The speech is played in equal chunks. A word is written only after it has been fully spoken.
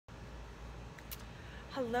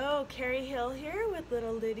Hello, Carrie Hill here with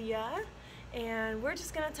Little Lydia, and we're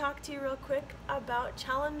just going to talk to you real quick about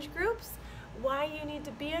challenge groups, why you need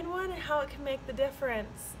to be in one, and how it can make the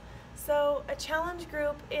difference. So a challenge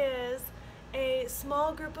group is a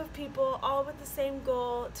small group of people all with the same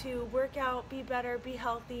goal to work out, be better, be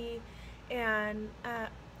healthy, and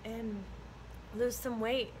lose some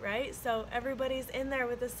weight, right? So everybody's in there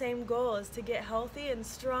with the same goal, is to get healthy and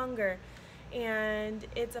stronger, and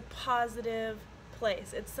it's a positive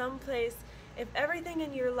place. It's some place, if everything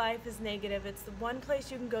in your life is negative, it's the one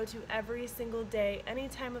place you can go to every single day, any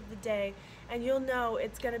time of the day, and you'll know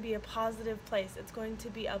it's going to be a positive place. It's going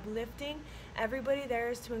to be uplifting. Everybody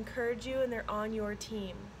there is to encourage you, and they're on your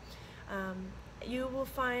team. You will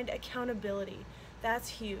find accountability. That's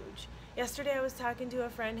huge. Yesterday I was talking to a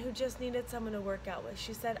friend who just needed someone to work out with.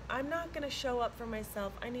 She said, I'm not going to show up for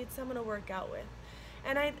myself. I need someone to work out with.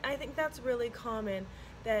 And I think that's really common,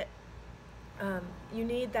 that you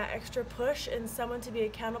need that extra push and someone to be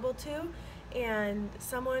accountable to, and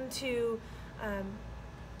someone to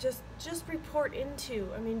just report into.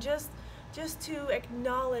 I mean, just to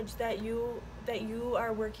acknowledge that you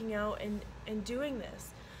are working out and doing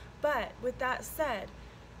this. But with that said,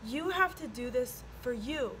 you have to do this for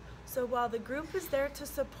you. So while the group is there to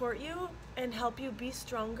support you and help you be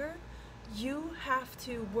stronger, you have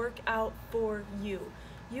to work out for you.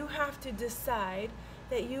 You have to decide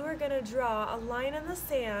that you are going to draw a line in the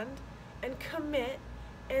sand and commit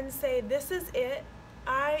and say, this is it.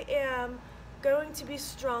 I am going to be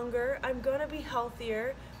stronger. I'm going to be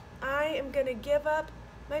healthier. I am going to give up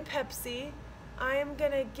my Pepsi. I am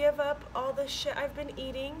going to give up all the shit I've been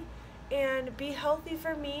eating and be healthy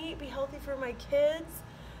for me, be healthy for my kids.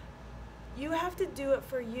 You have to do it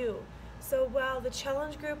for you. So while the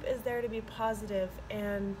challenge group is there to be positive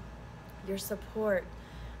and your support,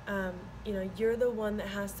 you're the one that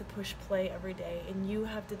has to push play every day, and you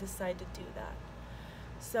have to decide to do that.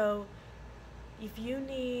 So if you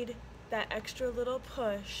need that extra little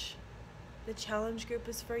push, the challenge group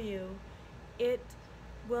is for you. It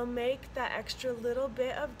will make that extra little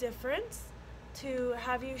bit of difference to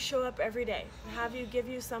have you show up every day, have you give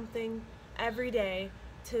you something every day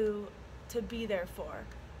to be there for.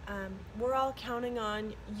 We're all counting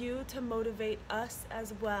on you to motivate us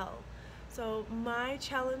as well. So my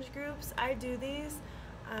challenge groups, I do these,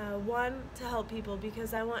 one, to help people,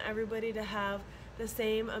 because I want everybody to have the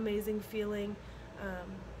same amazing feeling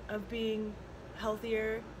of being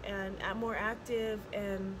healthier and more active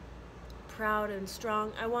and proud and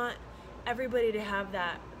strong. I want everybody to have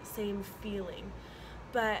that same feeling.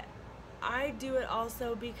 But I do it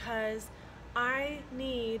also because I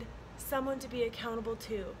need someone to be accountable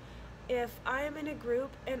to. If I am in a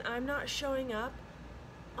group and I'm not showing up,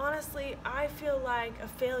 honestly, I feel like a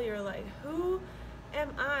failure. Like, who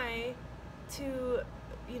am I to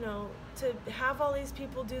have all these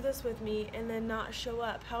people do this with me and then not show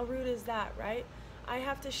up? How rude is that, right? I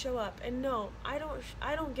have to show up. And no, I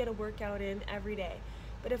don't get a workout in every day.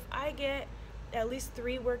 But if I get at least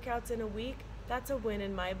 3 workouts in a week, that's a win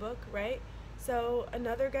in my book, right? So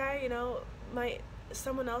another guy,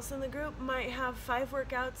 someone else in the group might have 5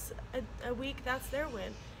 workouts a week. That's their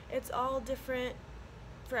win. It's all different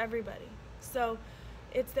for everybody. So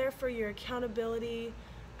it's there for your accountability,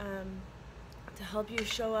 to help you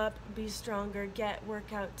show up, be stronger, get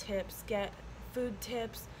workout tips, get food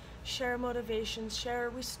tips, share motivations,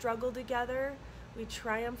 we struggle together, we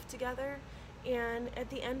triumph together, and at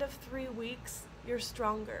the end of 3 weeks, you're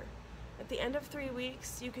stronger. At the end of 3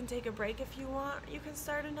 weeks, you can take a break if you want, you can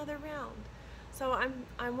start another round. So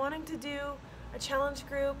I'm wanting to do a challenge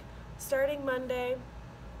group starting Monday.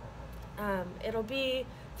 It'll be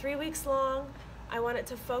 3 weeks long. I want it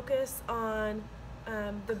to focus on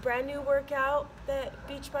the brand new workout that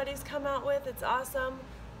Beachbody's come out with. It's awesome.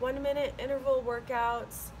 1-minute interval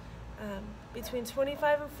workouts, between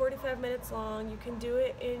 25 and 45 minutes long. You can do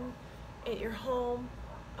it at your home.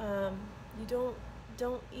 You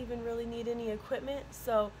don't even really need any equipment.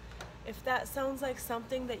 So if that sounds like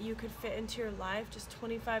something that you could fit into your life, just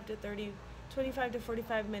 25 to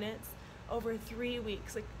 45 minutes over 3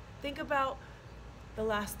 weeks. Like, think about the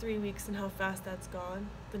last 3 weeks and how fast that's gone.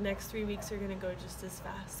 The next 3 weeks are gonna go just as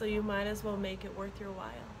fast. So you might as well make it worth your while.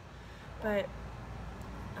 But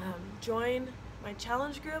join my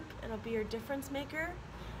challenge group, and it'll be your difference maker.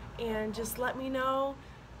 And just let me know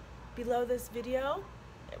below this video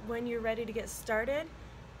when you're ready to get started.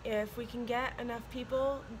 If we can get enough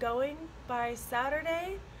people going by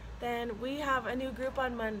Saturday, then we have a new group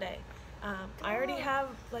on Monday. I already have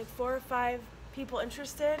like 4 or 5 people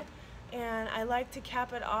interested, and I like to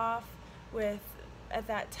cap it off at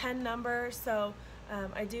that 10 number. So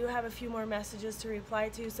I do have a few more messages to reply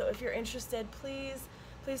to, so if you're interested, please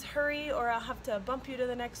hurry, or I'll have to bump you to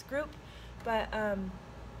the next group. But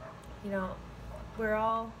you know, we're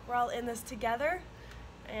all in this together,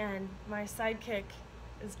 and my sidekick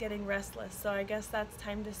is getting restless, so I guess that's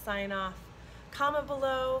time to sign off. Comment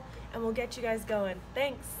below and we'll get you guys going.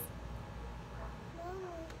 Thanks.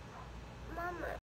 Mama.